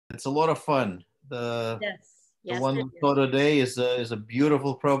it's a lot of fun. Yes, The yes, one it we saw is. today is a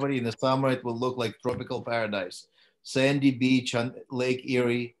beautiful property. In the summer, it will look like tropical paradise. Sandy beach on Lake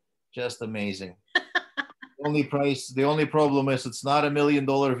Erie, just amazing. The only problem is it's not $1 million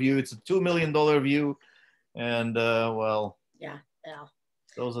view. It's a $2 million view, and well, Yeah, yeah.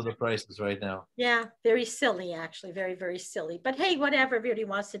 those are the prices right now. Yeah, very silly, actually. Very, very silly. But hey, whatever everybody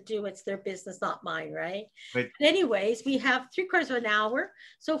wants to do, it's their business, not mine, right? Right. But anyways, we have three-quarters of an hour.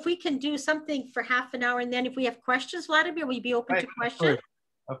 So if we can do something for half an hour, and then if we have questions, Vladimir, will you be open Right. to Of questions? course.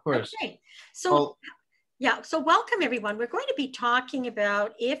 Of course. Okay. So Well, yeah, so welcome everyone. We're going to be talking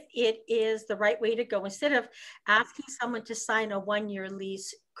about if it is the right way to go. Instead of asking someone to sign a 1-year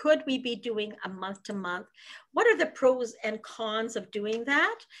lease, could we be doing a month to month? What are the pros and cons of doing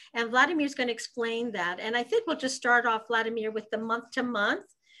that? And Vladimir's going to explain that. And I think we'll just start off, Vladimir, with the month to month,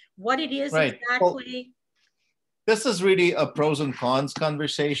 what it is right. Well, exactly. this is really a pros and cons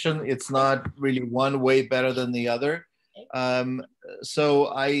conversation. It's not really one way better than the other. Um, so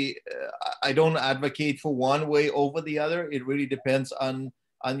I don't advocate for one way over the other. It really depends on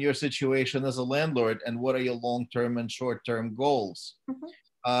your situation as a landlord and what are your long-term and short-term goals. Mhm.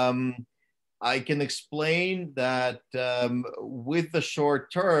 Um, I can explain that with the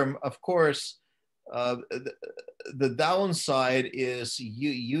short term, of course, the, the downside is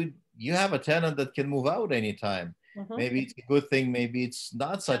you have a tenant that can move out anytime. Mhm. Maybe it's a good thing, maybe it's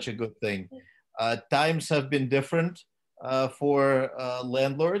not such a good thing. Times have been different for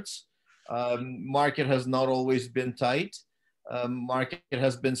landlords. Market has not always been tight. Market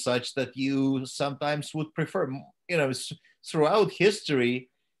has been such that you sometimes would prefer, throughout history,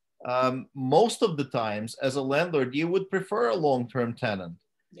 most of the times as a landlord, you would prefer a long-term tenant.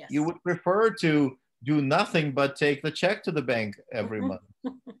 You Yes. would prefer to do nothing but take the check to the bank every Mhm.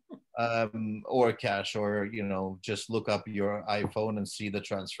 month, or cash, or just look up your iPhone and see the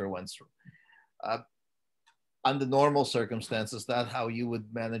transfer went through. Uh, Under normal circumstances, that's how you would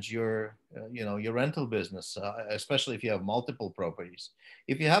manage your rental business, especially if you have multiple properties.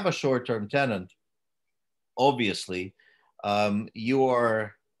 If you have a short-term tenant, obviously, you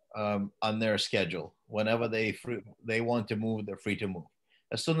are on their schedule. Whenever they want to move, they're free to move.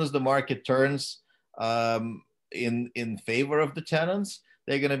 As soon as the market turns um, in favor of the tenants,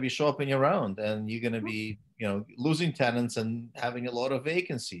 they're going to be shopping around, and you're going to be losing tenants and having a lot of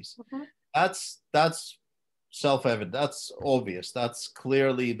vacancies. Mhm. That's self-evident. That's obvious. That's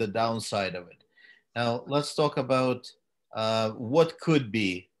clearly the downside of it. Now let's talk about what could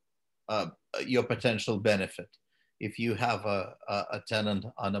be uh, your potential benefit if you have a tenant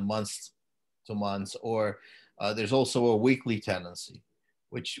on a month to month, or there's also a weekly tenancy,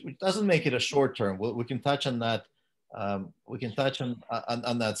 which doesn't make it a short term. We can touch on that. We can touch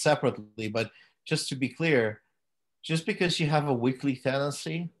on that separately. But just to be clear, just because you have a weekly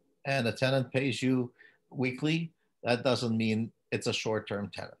tenancy and a tenant pays you weekly, that doesn't mean it's a short term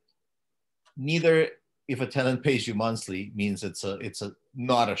tenant. Neither, if a tenant pays you monthly, means it's a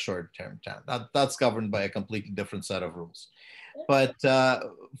not a short term tenant. That's governed by a completely different set of rules. But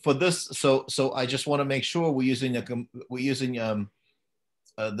for this, so I just want to make sure we're using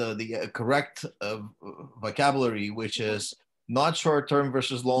the correct vocabulary, which Mhm. is not short term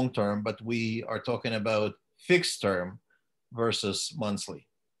versus long term, but we are talking about fixed term versus monthly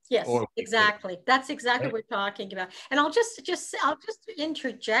Yes, or weekly. exactly. That's exactly Right? what we're talking about. And I'll just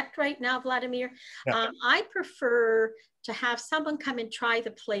interject right now, Vladimir. Yeah. I prefer to have someone come and try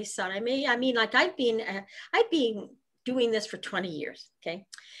the place out. I mean, like I've been doing this for 20 years, okay?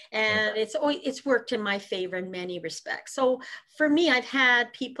 Right. And it's worked in my favor in many respects. So for me, I've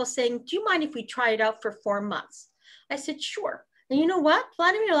had people saying, "Do you mind if we try it out for 4 months?" I said, "Sure." And you know what,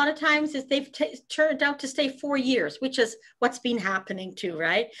 Vladimir, a lot of times is they've turned out to stay 4 years, which is what's been happening too,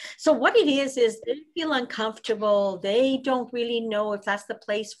 right? So what it is they feel uncomfortable. They don't really know if that's the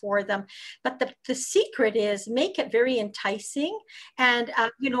place for them. But the secret is make it very enticing and,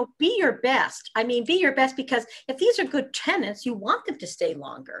 be your best. I mean, be your best because if these are good tenants, you want them to stay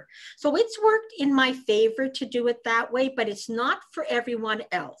longer. So it's worked in my favor to do it that way, but it's not for everyone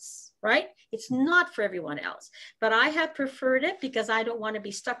else, right? It's not for everyone else. But I have preferred it because I don't want to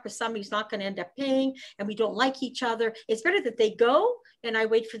be stuck with somebody who's not going to end up paying and we don't like each other. It's better that they go and I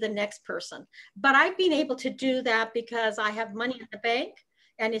wait for the next person. But I've been able to do that because I have money in the bank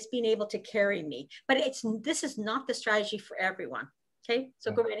and it's been able to carry me. But this is not the strategy for everyone. Okay,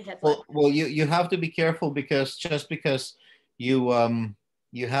 so go right ahead, Vlad. Well, you have to be careful, because just because you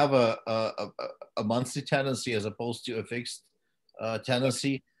have a monthly tenancy as opposed to a fixed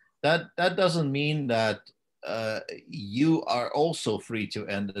tenancy, that doesn't mean that you are also free to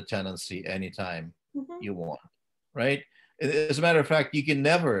end the tenancy anytime Mhm. you want, right? As a matter of fact, you can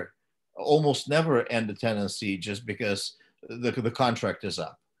never, almost never end a tenancy just because the contract is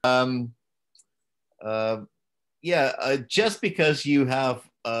up. Uh, yeah, just because you have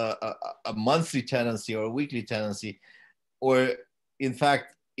a monthly tenancy or a weekly tenancy, or in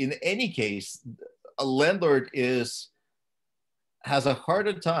fact, in any case, a landlord has a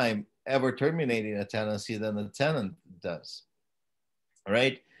harder time ever terminating a tenancy than the tenant does. All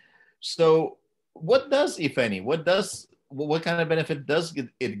right. So, what does, if any, what kind of benefit does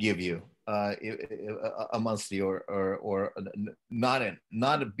it give you? A monthly or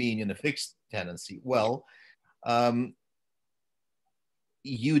not being in a fixed tenancy. Well, um,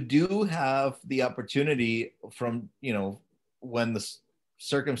 you do have the opportunity from, when the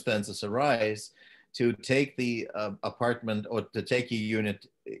circumstances arise, to take the apartment or to take a unit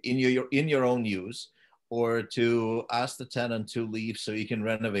in your own use, or to ask the tenant to leave so you can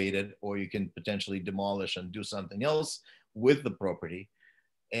renovate it, or you can potentially demolish and do something else with the property.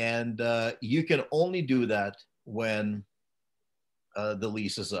 And you can only do that when the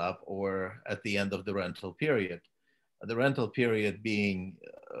lease is up or at the end of the rental period. The rental period being,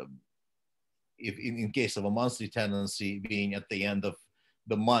 if in case of a monthly tenancy, being at the end of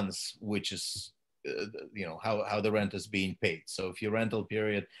the months, which is how the rent is being paid. So if your rental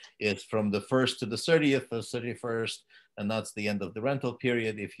period is from the 1st to the 30th or 31st, and that's the end of the rental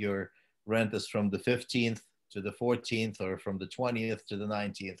period. If your rent is from the 15th to the 14th, or from the 20th to the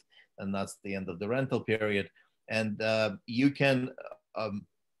 19th, and that's the end of the rental period. And you can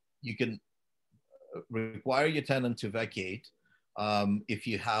require your tenant to vacate if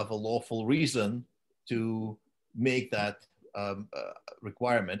you have a lawful reason to make that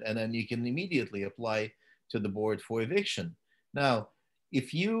requirement, and then you can immediately apply to the board for eviction. Now,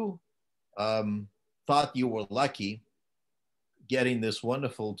 if you thought you were lucky getting this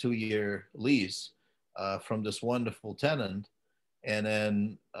wonderful 2-year lease from this wonderful tenant, and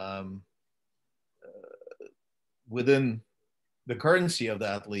then within the currency of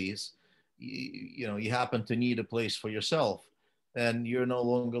that lease, you happen to need a place for yourself, and you're no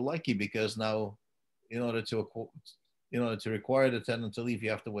longer lucky, because now, in order to require the tenant to leave, you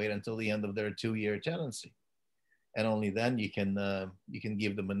have to wait until the end of their 2-year tenancy, and only then you can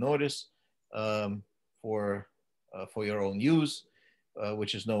give them a notice for your own use,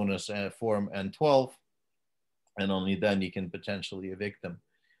 which is known as Form N12, and only then you can potentially evict them.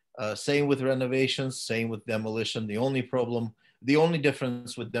 Same with renovations, same with demolition. The only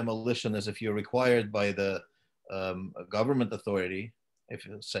difference with demolition is if you're required by the government authority. If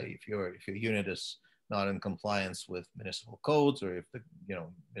your unit is not in compliance with municipal codes, or if the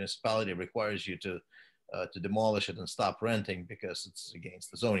municipality requires you to demolish it and stop renting because it's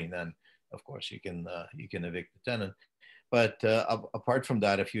against the zoning, then of course you can evict the tenant. But apart from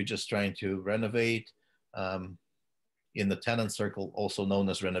that, if you're just trying to renovate, in the tenant circle, also known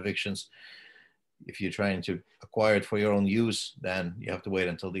as renovictions, if you're trying to acquire it for your own use, then you have to wait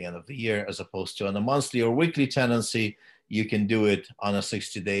until the end of the year, as opposed to on a monthly or weekly tenancy, you can do it on a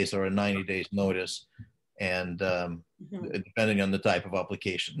 60 days or a 90 days notice, and depending on the type of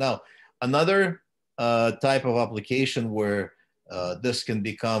application. Now, another type of application where this can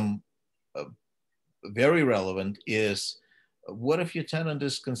become very relevant is, what if your tenant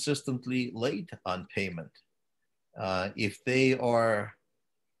is consistently late on payment? If they are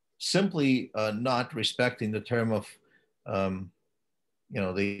simply not respecting the term of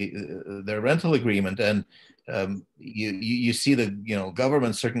their rental agreement, and you see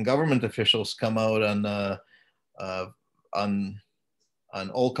the certain government officials come out on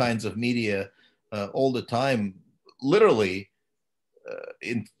all kinds of media all the time, literally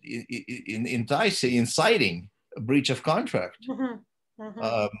inciting a breach of contract.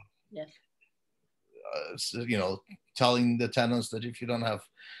 Yes. Telling the tenants that if you don't have,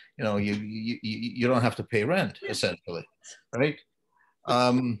 you don't have to pay rent, essentially, right?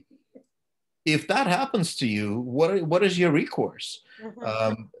 If that happens to you, what is your recourse?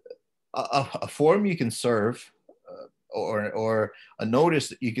 A form you can serve, or a notice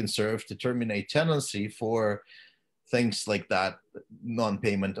that you can serve to terminate tenancy for things like that,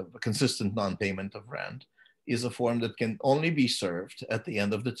 consistent non-payment of rent, is a form that can only be served at the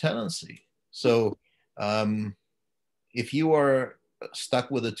end of the tenancy. So if you are stuck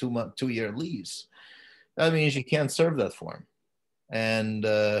with a 2-year lease, that means you can't serve that form, and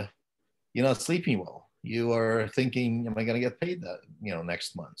you're not sleeping well. You are thinking, am I going to get paid that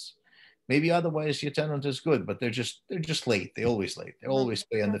next month? Maybe otherwise your tenant is good, but they're just late. They're always late. They always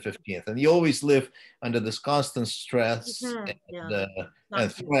pay on the 15th, and you always live under this constant stress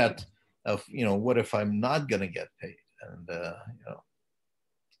and threat of what if I'm not going to get paid? And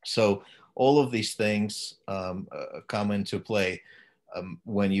so all of these things come into play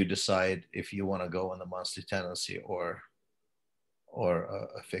when you decide if you want to go on a monthly tenancy or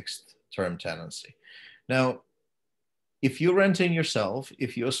a fixed term tenancy. Now, if you're renting yourself,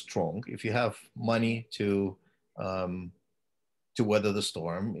 if you're strong, if you have money to weather the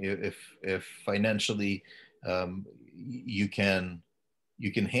storm, if financially you can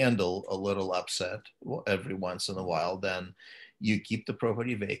handle a little upset every once in a while, then you keep the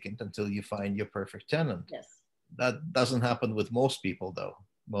property vacant until you find your perfect tenant. Yes. That doesn't happen with most people, though. I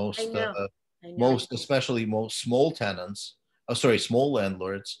Most, know. I know. most, especially most small tenants, small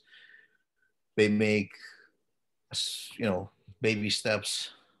landlords, they make, baby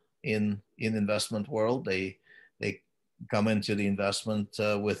steps in investment world. They come into the investment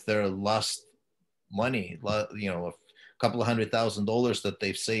with their last money, a couple of $100,000 that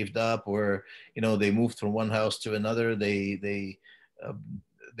they've saved up, or they moved from one house to another. They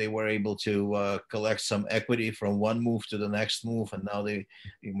were able to collect some equity from one move to the next move, and now they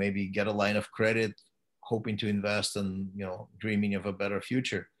maybe get a line of credit, hoping to invest and dreaming of a better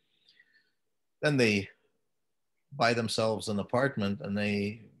future. Then they buy themselves an apartment and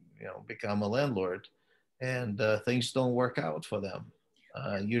they become a landlord, and things don't work out for them.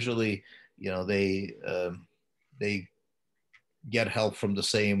 Usually, they get help from the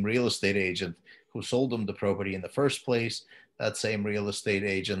same real estate agent who sold them the property in the first place. That same real estate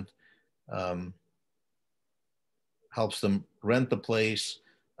agent helps them rent the place.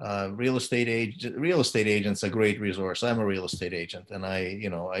 Real estate agent's a great resource. I'm a real estate agent, and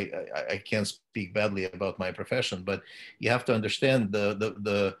I can't speak badly about my profession, but you have to understand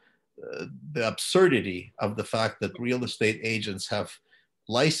the absurdity of the fact that real estate agents have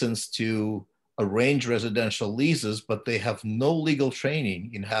license to arrange residential leases, but they have no legal training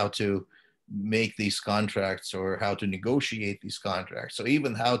in how to make these contracts or how to negotiate these contracts. So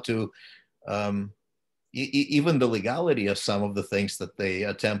even how to even the legality of some of the things that they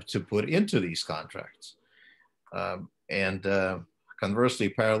attempt to put into these contracts. And conversely,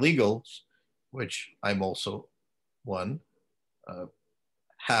 paralegals, which I'm also one,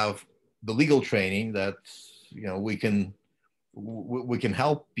 have the legal training that we can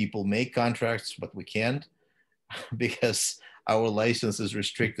help people make contracts, but we can't because our license is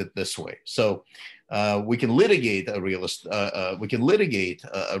restricted this way. So we can litigate a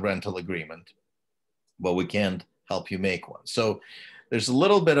rental agreement, but we can't help you make one. So there's a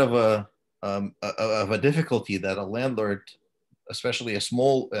little bit of a difficulty that a landlord, especially a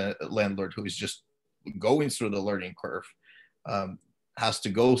small landlord who is just going through the learning curve, has to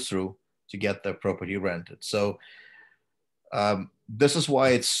go through to get their property rented. So this is why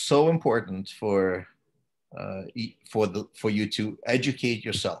it's so important for you to educate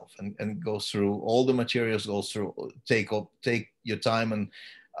yourself and go through all the materials, take your time and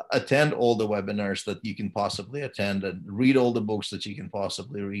attend all the webinars that you can possibly attend, and read all the books that you can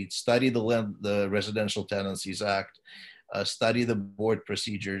possibly read, study the Residential Tenancies Act, study the board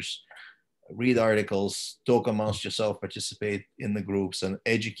procedures, read articles, talk amongst yourself, participate in the groups, and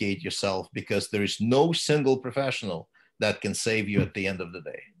educate yourself, because there is no single professional that can save you at the end of the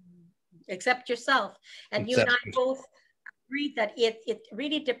day. Except yourself. And you and I both agree that it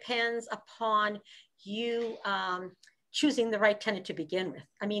really depends upon you choosing the right tenant to begin with.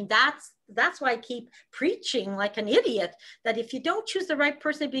 I mean, that's why I keep preaching like an idiot, that if you don't choose the right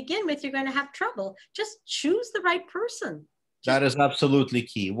person to begin with, you're going to have trouble. Just choose the right person. That is absolutely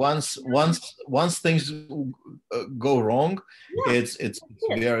key. Once things go wrong, yeah, it's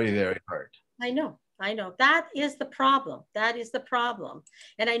very, very hard. I know. That is the problem.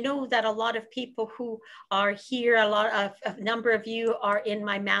 And I know that a lot of people who are here, a number of you are in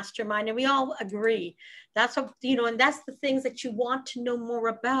my mastermind, and we all agree. That's and that's the things that you want to know more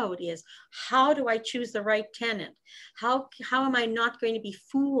about is, how do I choose the right tenant? How am I not going to be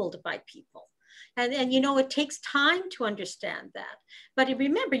fooled by people? And it takes time to understand that. But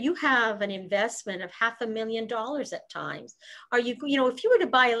remember, you have an investment of $500,000 at times. Are you, if you were to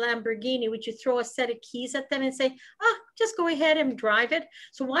buy a Lamborghini, would you throw a set of keys at them and say, just go ahead and drive it?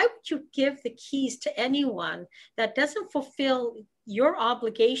 So why would you give the keys to anyone that doesn't fulfill your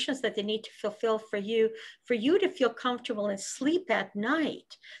obligations that they need to fulfill for you to feel comfortable and sleep at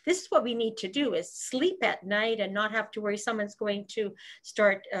night? This is what we need to do, is sleep at night and not have to worry someone's going to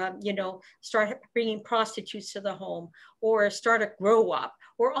start bringing prostitutes to the home, or start a grow up,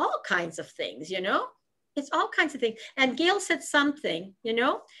 or all kinds of things, It's all kinds of things. And Gail said something,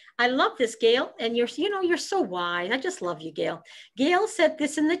 I love this, Gail, and you're so wise. I just love you, Gail. Gail said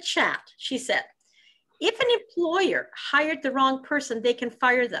this in the chat. She said, if an employer hired the wrong person, they can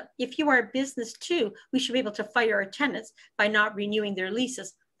fire them. If you are a business too, we should be able to fire our tenants by not renewing their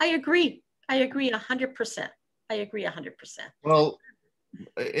leases. I agree. I agree 100%. I agree 100%. Well,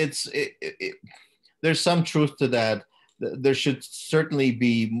 there's some truth to that. There should certainly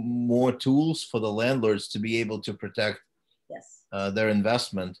be more tools for the landlords to be able to protect Yes. their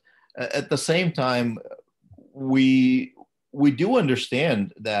investment. At the same time, we do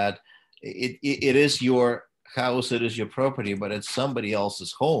understand that it is your house, it is your property, but it's somebody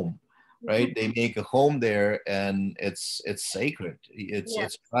else's home, right? They make a home there, and it's sacred.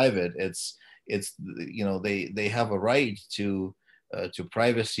 It's private. It's they have a right to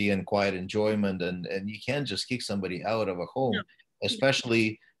privacy and quiet enjoyment, and you can't just kick somebody out of a home, No.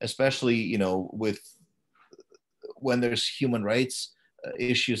 especially with when there's human rights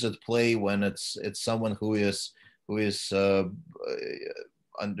issues at play, when it's someone who is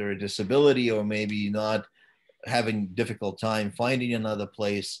under a disability, or maybe not having difficult time finding another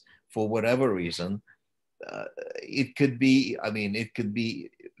place for whatever reason. It could be, I mean, it could be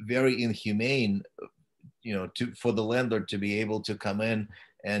very inhumane, for the landlord to be able to come in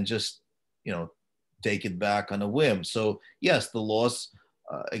and just, take it back on a whim. So yes, the laws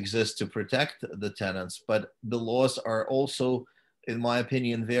exist to protect the tenants, but the laws are also, in my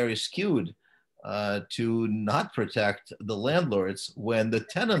opinion, very skewed to not protect the landlords when the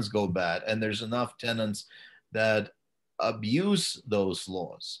tenants go bad, and there's enough tenants that abuse those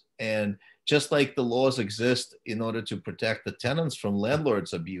laws. And just like the laws exist in order to protect the tenants from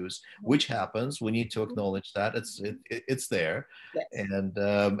landlords' abuse, which happens, we need to acknowledge that it's there. Yes.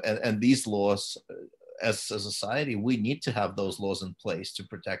 And these laws, as a society, we need to have those laws in place to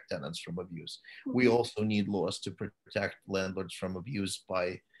protect tenants from abuse. We also need laws to protect landlords from abuse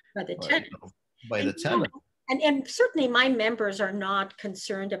by the tenant. By the tenant. And certainly my members are not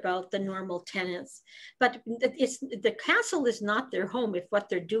concerned about the normal tenants, but the castle is not their home if what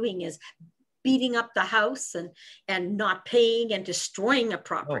they're doing is beating up the house and not paying and destroying a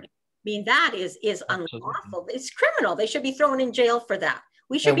property. Oh. I mean, that is unlawful. It's criminal. They should be thrown in jail for that.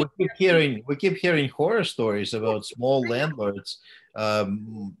 We keep hearing horror stories about small landlords,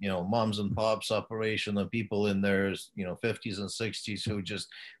 moms and pops operation of people in their 50s and 60s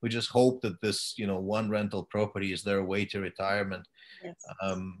who just hope that this one rental property is their way to retirement. Yes.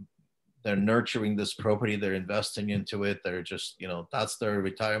 They're nurturing this property, they're investing into it, they're just that's their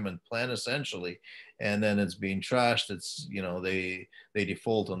retirement plan essentially, and then it's being trashed. It's they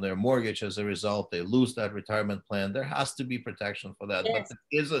default on their mortgage as a result, they lose that retirement plan. There has to be protection for that. Yes. But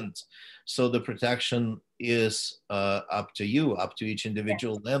there isn't. So the protection is up to each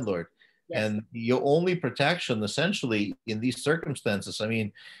individual. Yes. Landlord. Yes. And your only protection essentially in these circumstances, I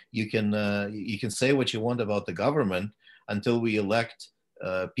mean, you can say what you want about the government until we elect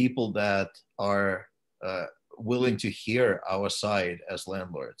people that are willing to hear our side as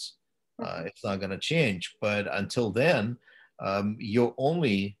landlords. It's not going to change. But until then, your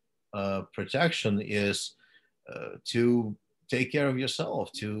only protection is to take care of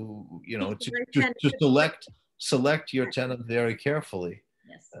yourself, to select your tenant very carefully.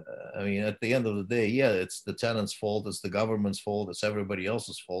 Yes. I mean, at the end of the day, yeah, it's the tenant's fault, it's the government's fault, it's everybody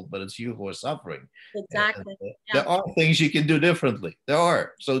else's fault, but it's you who are suffering. Exactly. There are things you can do differently. There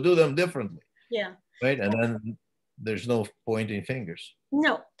are. So do them differently. Yeah. Right. And then there's no pointing fingers.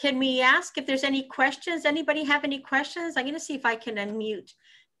 No. Can we ask if there's any questions? Anybody have any questions? I'm going to see if I can unmute.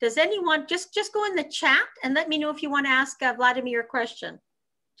 Does anyone just go in the chat and let me know if you want to ask Vladimir a question?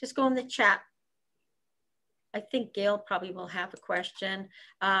 Just go in the chat. I think Gail probably will have a question.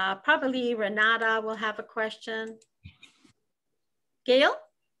 Probably Renata will have a question. Gail?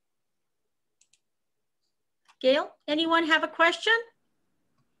 Gail, anyone have a question?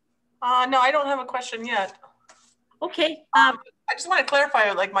 No, I don't have a question yet. Okay. I just want to clarify,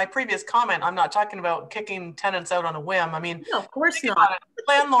 like my previous comment, I'm not talking about kicking tenants out on a whim. I mean, no, of course not.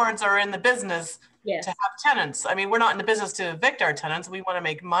 Landlords are in the business yes. to have tenants. I mean, we're not in the business to evict our tenants. We want to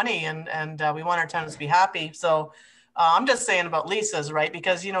make money and we want our tenants to be happy. So I'm just saying about leases, right?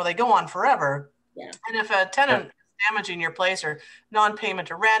 Because, they go on forever. Yeah. And if a tenant is damaging your place or non-payment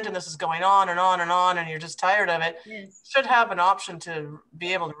to rent, and this is going on and on and on, and you're just tired of it, yes. should have an option to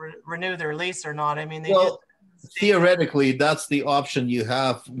be able to renew their lease or not. I mean, theoretically, that's the option you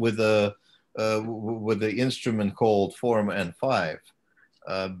have with the instrument called Form N5.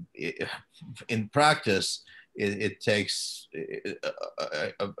 In practice, it takes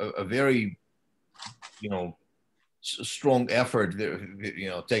a very, strong effort.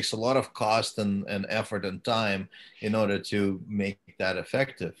 It takes a lot of cost and effort and time in order to make that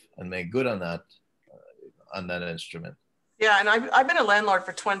effective and make good on that instrument. Yeah, and I've been a landlord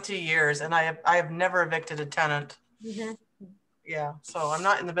for 20 years, and I have never evicted a tenant. Mm-hmm. Yeah, so I'm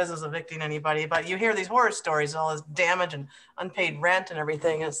not in the business of evicting anybody, but you hear these horror stories, all this damage and unpaid rent and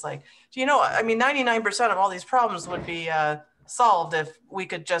everything. It's like, do you know, I mean, 99% of all these problems would be solved if we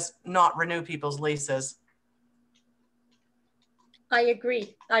could just not renew people's leases. I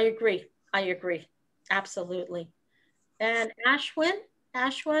agree. I agree. I agree. Absolutely. And Ashwin,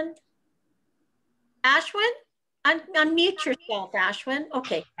 unmute yourself, Ashwin.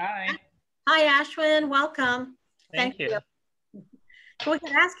 Okay. Hi. Hi, Ashwin. Welcome. Thank you. Go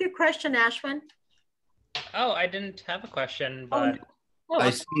ahead, ask your question, Ashwin. Oh, I didn't have a question, Oh, but I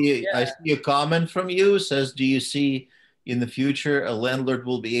see a comment from you. Says, do you see in the future a landlord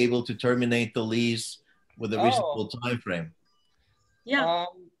will be able to terminate the lease with a reasonable time frame? Yeah.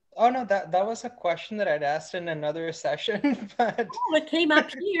 Oh no, that was a question that I'd asked in another session, but it came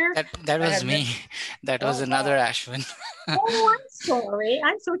up here. That was me. That was another Ashwin. Oh, I'm sorry.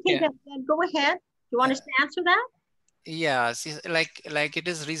 I'm sorry. Okay, then go ahead. You want us to answer that? Yeah, see, like it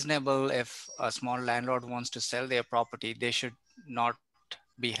is reasonable if a small landlord wants to sell their property, they should not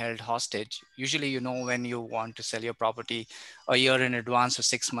be held hostage. Usually, you know, when you want to sell your property a year in advance or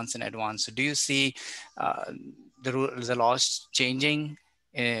 6 months in advance. So do you see the laws changing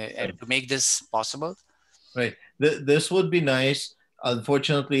to make this possible? Right. This would be nice.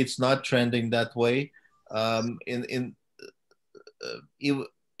 Unfortunately, it's not trending that way.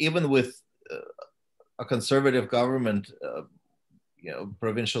 Even with a conservative government,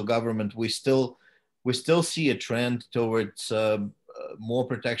 provincial government, we still see a trend towards more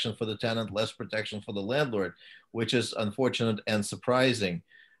protection for the tenant, less protection for the landlord, which is unfortunate and surprising.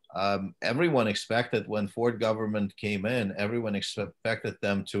 Everyone expected when Ford government came in, everyone expected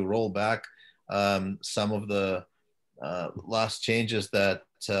them to roll back some of the last changes that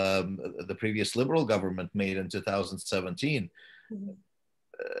the previous Liberal government made in 2017. Mm-hmm.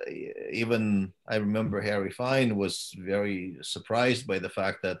 Even I remember Harry Fine was very surprised by the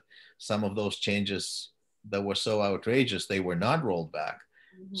fact that some of those changes that were so outrageous, they were not rolled back.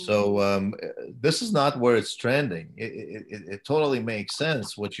 Mm-hmm. So this is not where it's trending. It totally makes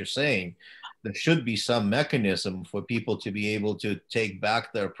sense what you're saying. There should be some mechanism for people to be able to take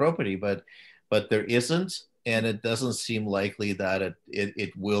back their property, but there isn't, and it doesn't seem likely that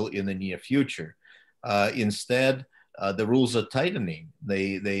it will in the near future. Instead, the rules are tightening.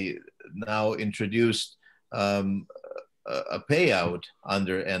 They now introduced a payout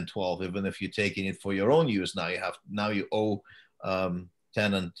under N12, even if you're taking it for your own use. Now you owe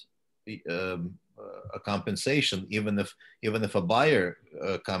tenant a compensation, even if a buyer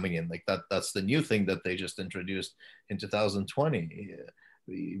coming in like that. That's the new thing that they just introduced in 2020. It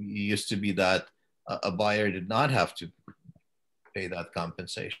used to be that a buyer did not have to pay that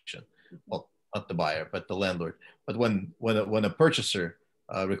compensation. Well, not the buyer, but the landlord. But when a purchaser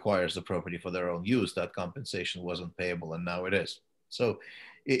requires the property for their own use, that compensation wasn't payable, and now it is. So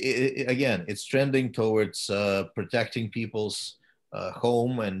again, it's trending towards protecting people's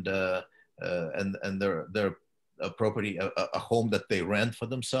home and their property, a home that they rent for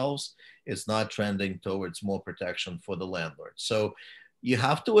themselves. It's not trending towards more protection for the landlord. So you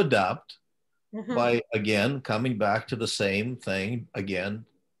have to adapt by, again, coming back to the same thing again.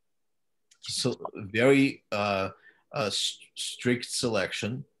 So very strict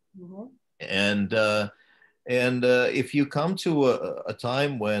selection, and if you come to a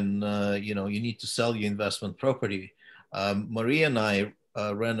time when you need to sell your investment property, Maria and I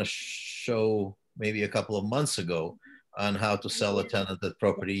ran a show maybe a couple of months ago on how to sell a tenanted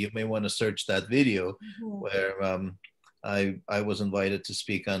property. You may want to search that video where I was invited to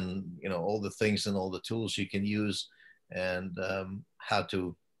speak on all the things and all the tools you can use, and how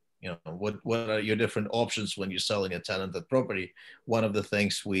to what are your different options when you're selling a tenanted property. One of the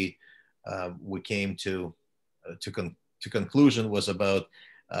things we came to conclusion was about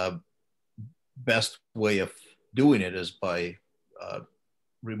best way of doing it is by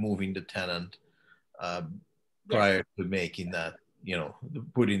removing the tenant prior to making that,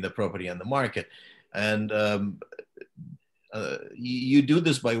 putting the property on the market. And you do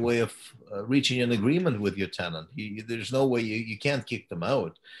this by way of reaching an agreement with your tenant. There's no way you can't kick them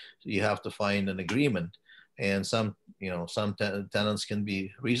out. So you have to find an agreement. And some tenants can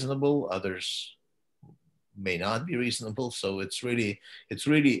be reasonable, others may not be reasonable. So it's really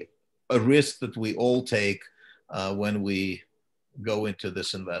a risk that we all take when we go into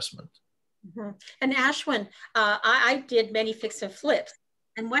this investment. And Ashwin, I did many fix and flips.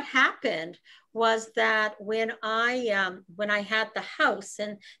 And what happened was that when I had the house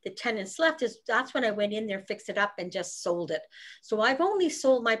and the tenants left, that's when I went in there, fixed it up, and just sold it. So I've only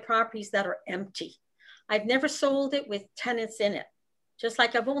sold my properties that are empty. I've never sold it with tenants in it, Just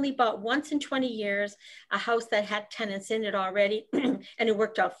like I've only bought once in 20 years a house that had tenants in it already, and it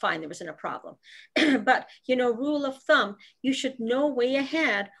worked out fine. There wasn't a problem. But, you know, rule of thumb, you should know way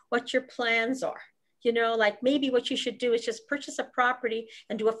ahead what your plans are. You know, like maybe what you should do is just purchase a property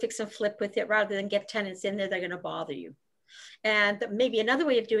and do a fix and flip with it rather than get tenants in there. They're going to bother you. And maybe another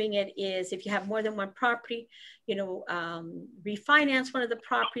way of doing it is if you have more than one property, you know, refinance one of the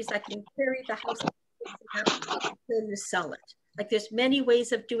properties that can carry the house until you sell it. Like there's many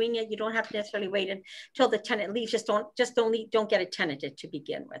ways of doing it. You don't have to necessarily wait until the tenant leaves. Don't get it tenanted to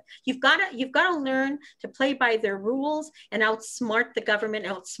begin with. You've got to learn to play by their rules and outsmart the government,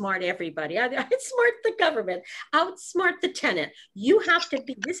 outsmart everybody. Outsmart the government, outsmart the tenant. You have to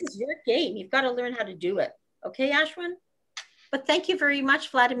be, this is your game. You've got to learn how to do it. Okay, Ashwin? But thank you very much,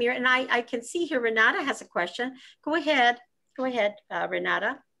 Vladimir. And I can see here Renata has a question. Go ahead,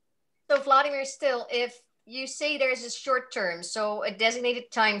 Renata. So Vladimir, still, if you say there's a short term, so a designated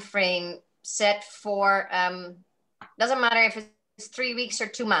time frame set for, doesn't matter if it's 3 weeks or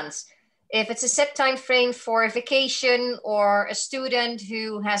 2 months. If it's a set time frame for a vacation or a student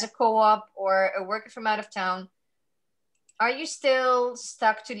who has a co-op or a worker from out of town, are you still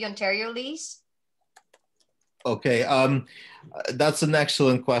stuck to the Ontario lease? Okay, that's an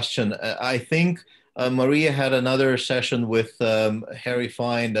excellent question. I think Maria had another session with Harry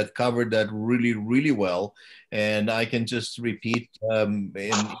Fine that covered that really, really well, and I can just repeat,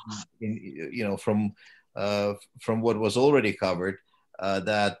 you know, from what was already covered,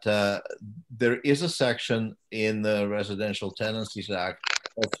 that there is a section in the Residential Tenancies Act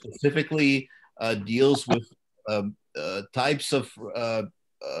that specifically deals with types of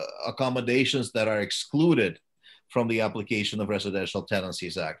accommodations that are excluded from the application of Residential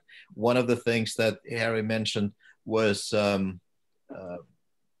Tenancies Act. One of the things that Harry mentioned was, I'm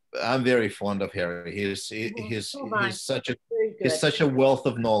very fond of Harry. He's such a wealth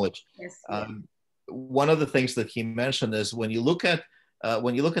of knowledge. Yes. One of the things that he mentioned is when you look at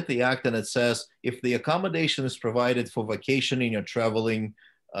the act and it says, if the accommodation is provided for vacationing or traveling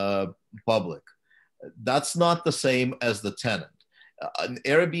public, that's not the same as the tenant. An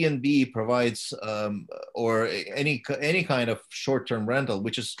Airbnb provides, or any kind of short-term rental,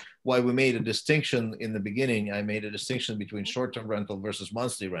 which is why we made a distinction in the beginning. I made a distinction between short-term rental versus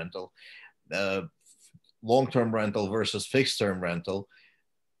monthly rental, long-term rental versus fixed-term rental.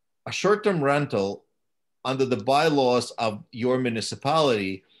 A short-term rental under the bylaws of your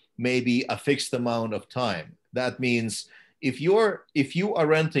municipality may be a fixed amount of time. That means if you are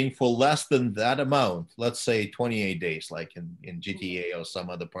renting for less than that amount, let's say 28 days, like in GTA or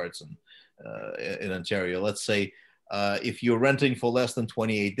some other parts in Ontario, let's say if you're renting for less than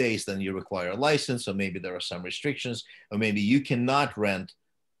 28 days, then you require a license, or maybe there are some restrictions, or maybe you cannot rent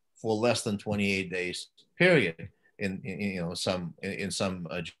for less than 28 days, period, in some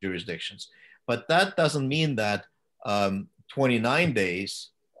jurisdictions. But that doesn't mean that 29 days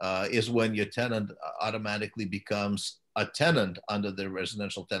is when your tenant automatically becomes a tenant under the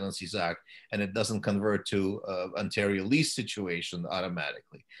Residential Tenancies Act, and it doesn't convert to Ontario lease situation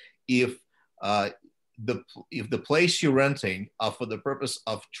automatically. If the place you're renting for the purpose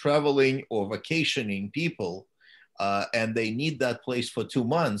of traveling or vacationing people, and they need that place for 2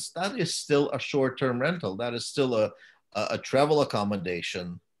 months, that is still a short-term rental. That is still a travel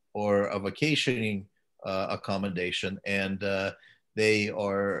accommodation or a vacationing accommodation, and they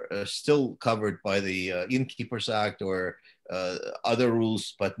are still covered by the Innkeepers Act or other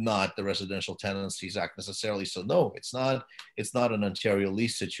rules, but not the Residential Tenancies Act necessarily. So no, it's not an Ontario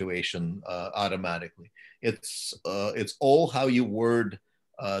lease situation automatically. It's all how you word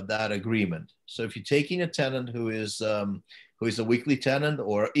that agreement. So if you're taking a tenant who is a weekly tenant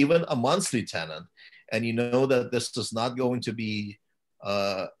or even a monthly tenant, and you know that this is not going to be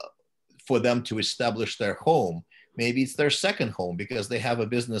for them to establish their home, maybe it's their second home because they have a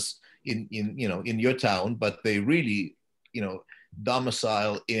business in your town, but they really,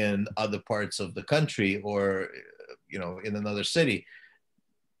 domicile in other parts of the country or, in another city.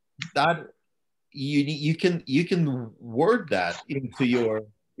 That you can word that into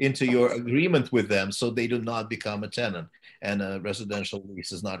your agreement with them so they do not become a tenant, and a residential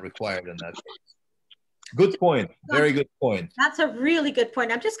lease is not required in that case. Good point. Very good point. That's a really good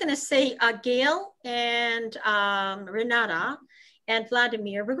point. I'm just going to say, Gail and Renata and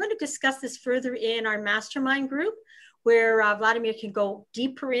Vladimir, we're going to discuss this further in our mastermind group, where Vladimir can go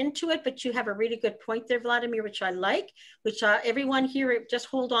deeper into it. But you have a really good point there, Vladimir, which I like, which everyone here, just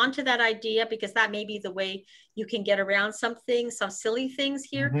hold on to that idea, because that may be the way you can get around some silly things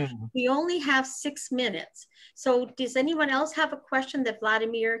here. Mm-hmm. We only have 6 minutes. So does anyone else have a question that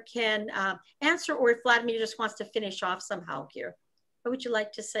Vladimir can answer, or if Vladimir just wants to finish off somehow here? What would you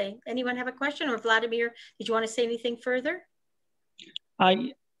like to say? Anyone have a question? Or Vladimir, did you want to say anything further?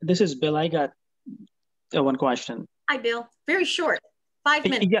 This is Bill. I got one question. Hi, Bill. Very short, 5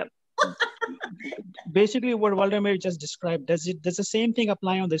 minutes. Yeah. Basically, what Vladimir just described, does the same thing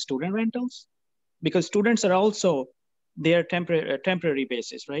apply on the student rentals? Because students are also there temporary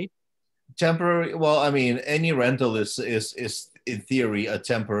basis, right? Temporary. Well, I mean, any rental is in theory a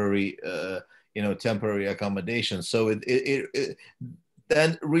temporary, temporary accommodation. So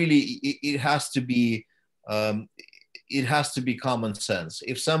then really it has to be common sense.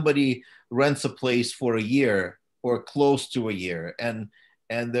 If somebody rents a place for a year or close to a year, and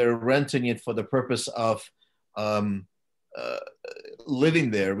they're renting it for the purpose of living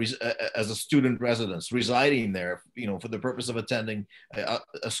there as a student residence, residing there, for the purpose of attending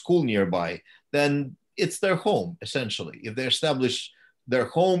a school nearby, then it's their home, essentially. If they establish their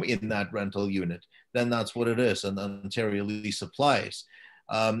home in that rental unit, then that's what it is, and the Ontario lease applies.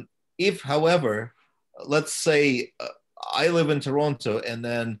 If, however, let's say I live in Toronto and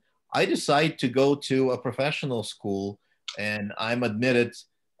then I decide to go to a professional school and I'm admitted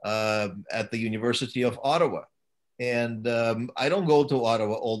at the University of Ottawa. And I don't go to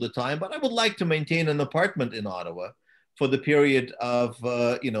Ottawa all the time, but I would like to maintain an apartment in Ottawa for the period of,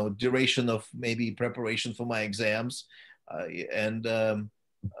 duration of maybe preparation for my exams. That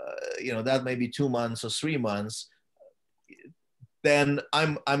may be 2 months or 3 months. Then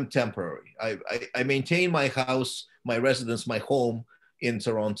I'm temporary. I maintain my house, my residence, my home in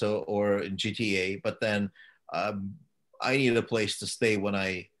Toronto or in GTA, but then I need a place to stay when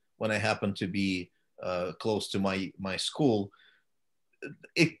I happen to be close to my school.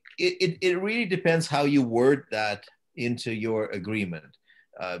 It really depends how you word that into your agreement.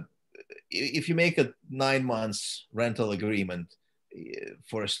 If you make a 9 months rental agreement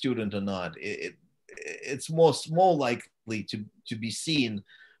for a student or not, it's more likely to be seen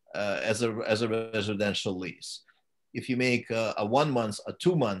as a residential lease. If you make a 1 month, a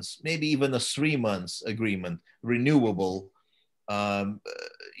 2 months, maybe even a 3 months agreement, renewable,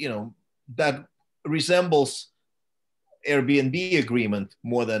 that resembles Airbnb agreement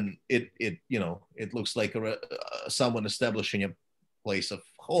more than it looks like someone establishing a place of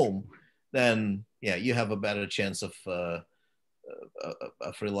home, then yeah, you have a better chance of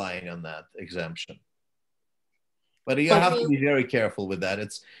relying on that exemption. But you have to be very careful with that.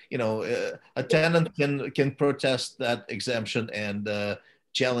 It's, a tenant can protest that exemption and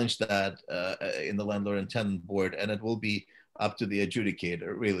challenge that in the landlord and tenant board, and it will be up to the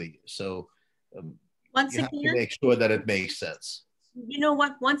adjudicator, really. So Once you again, have to make sure that it makes sense. You know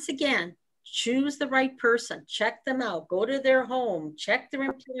what? Once again, choose the right person. Check them out. Go to their home. Check their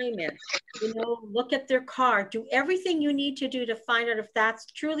employment. Look at their car. Do everything you need to do to find out if that's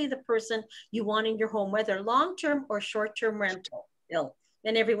truly the person you want in your home, whether long-term or short-term rental, Bill,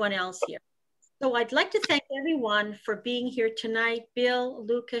 and everyone else here. So I'd like to thank everyone for being here tonight. Bill,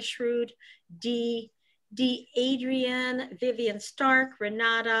 Lucas, Shrewd, D, Adrian, Vivian Stark,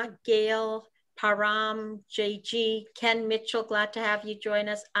 Renata, Gail, Param, JG, Ken Mitchell, glad to have you join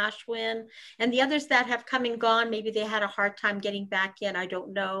us, Ashwin, and the others that have come and gone. Maybe they had a hard time getting back in, I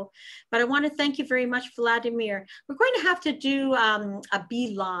don't know. But I want to thank you very much, Vladimir. We're going to have to do a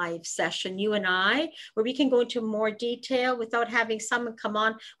Be Live session, you and I, where we can go into more detail without having someone come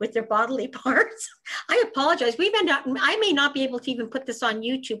on with their bodily parts. I apologize. I may not be able to even put this on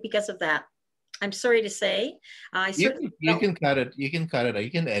YouTube because of that. I'm sorry to say. You can cut it. You can cut it out.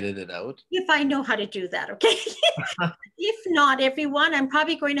 You can edit it out. If I know how to do that, okay? If not, everyone, I'm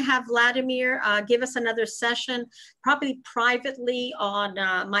probably going to have Vladimir give us another session, probably privately on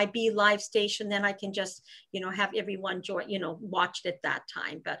my Be Live station. Then I can just, have everyone join, watch it at that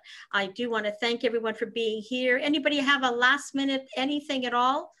time. But I do want to thank everyone for being here. Anybody have a last minute, anything at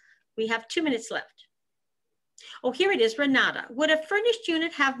all? We have 2 minutes left. Oh, here it is, Renata. Would a furnished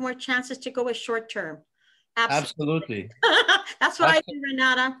unit have more chances to go as short term? Absolutely. That's what I do,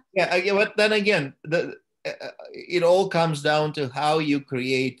 Renata. Yeah, but then again, it all comes down to how you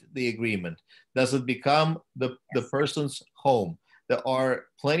create the agreement. Does it become the person's home? There are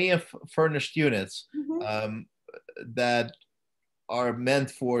plenty of furnished units that are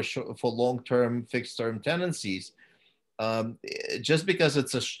meant for long-term, fixed-term tenancies. Just because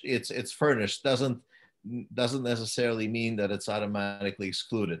it's furnished doesn't necessarily mean that it's automatically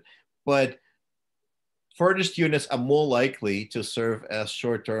excluded. But furnished units are more likely to serve as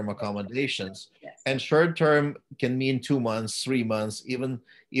short-term accommodations. Yes. And short-term can mean 2 months, 3 months, even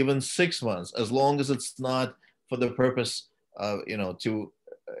 6 months, as long as it's not for the purpose of, to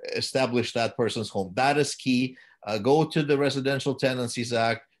establish that person's home. That is key. Go to the Residential Tenancies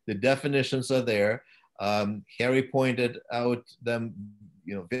Act. The definitions are there. Harry pointed out them,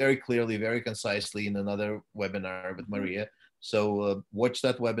 very clearly, very concisely in another webinar with Maria. So watch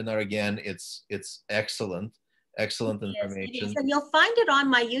that webinar again. It's excellent. Excellent information. It is. And you'll find it on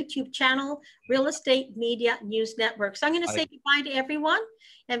my YouTube channel, Real Estate Media News Network. So I'm going to say goodbye to everyone.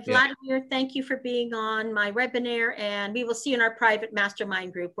 And Vladimir, thank you for being on my webinar. And we will see you in our private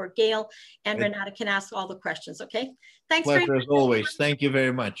mastermind group where Gail and Renata can ask all the questions. Okay. Thanks very much. Pleasure as always. Thank you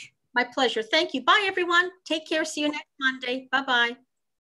very much. My pleasure. Thank you. Bye, everyone. Take care. See you next Monday. Bye-bye.